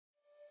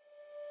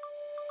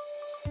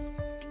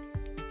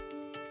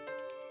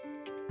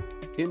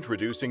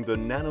Introducing the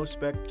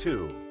NanoSpec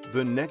II,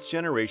 the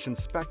next-generation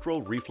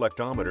spectral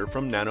reflectometer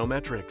from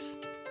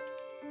Nanometrics.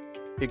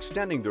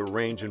 Extending the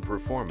range and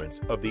performance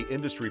of the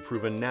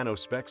industry-proven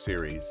NanoSpec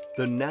series,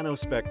 the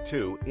NanoSpec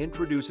II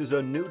introduces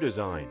a new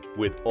design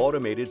with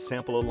automated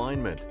sample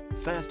alignment,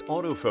 fast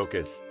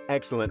autofocus,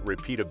 excellent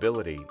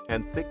repeatability,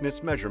 and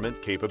thickness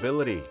measurement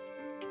capability.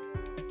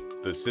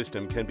 The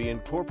system can be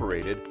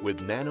incorporated with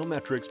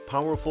Nanometrics'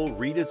 powerful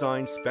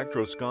redesigned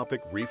spectroscopic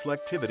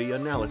reflectivity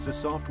analysis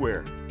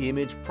software,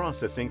 image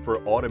processing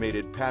for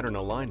automated pattern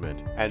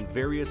alignment, and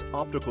various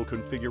optical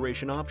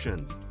configuration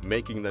options,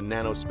 making the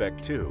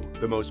NanoSpec II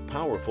the most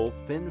powerful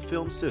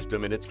thin-film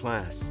system in its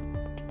class.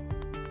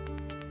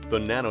 The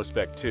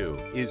NanoSpec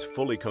II is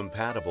fully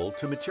compatible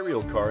to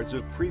material cards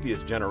of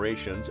previous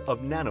generations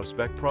of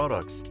NanoSpec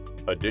products.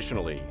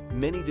 Additionally,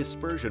 many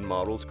dispersion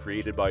models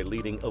created by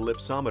leading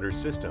ellipsometer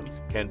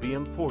systems can be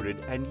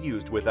imported and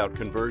used without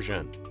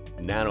conversion.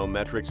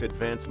 Nanometrics'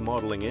 advanced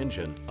modeling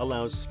engine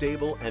allows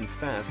stable and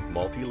fast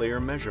multi-layer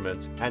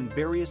measurements and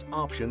various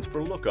options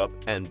for lookup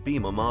and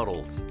BIMA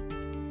models.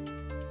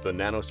 The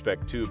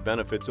NanoSpec II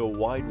benefits a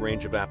wide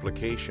range of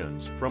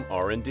applications from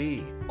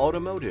R&D,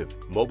 automotive,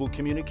 mobile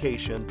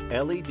communication,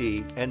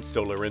 LED, and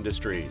solar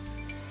industries.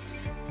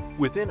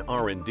 Within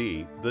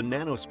R&D, the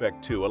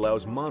NanoSpec II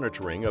allows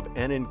monitoring of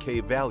N and K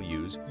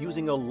values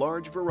using a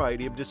large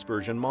variety of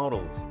dispersion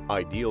models,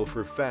 ideal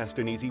for fast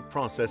and easy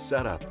process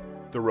setup.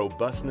 The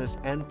robustness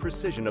and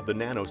precision of the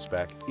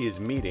NanoSpec is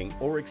meeting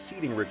or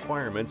exceeding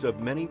requirements of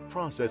many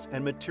process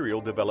and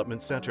material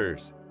development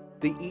centers.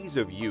 The ease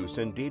of use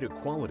and data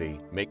quality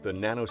make the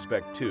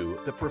NanoSpec II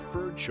the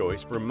preferred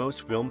choice for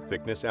most film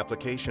thickness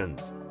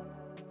applications.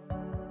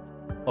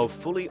 A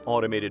fully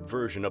automated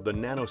version of the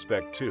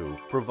NanoSpec II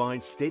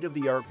provides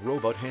state-of-the-art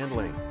robot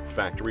handling,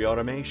 factory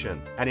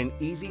automation, and an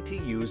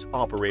easy-to-use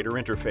operator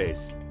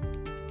interface.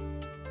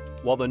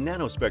 While the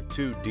NanoSpec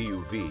II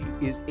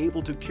DUV is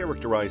able to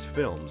characterize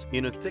films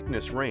in a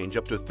thickness range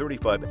up to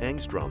 35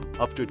 angstrom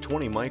up to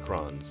 20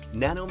 microns,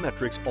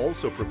 Nanometrics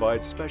also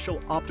provides special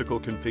optical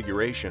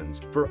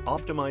configurations for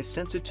optimized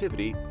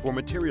sensitivity for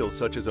materials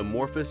such as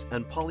amorphous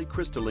and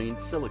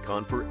polycrystalline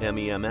silicon for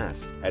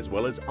MEMS, as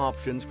well as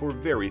options for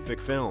very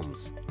thick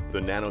films. The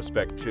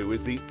NanoSpec II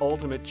is the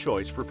ultimate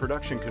choice for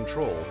production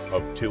control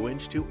of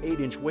 2-inch to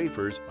 8-inch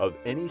wafers of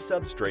any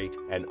substrate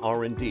and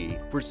R&D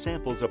for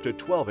samples up to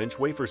 12-inch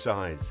wafer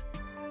size.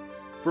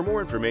 For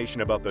more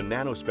information about the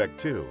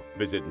NanoSpec II,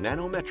 visit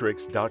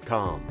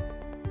nanometrics.com.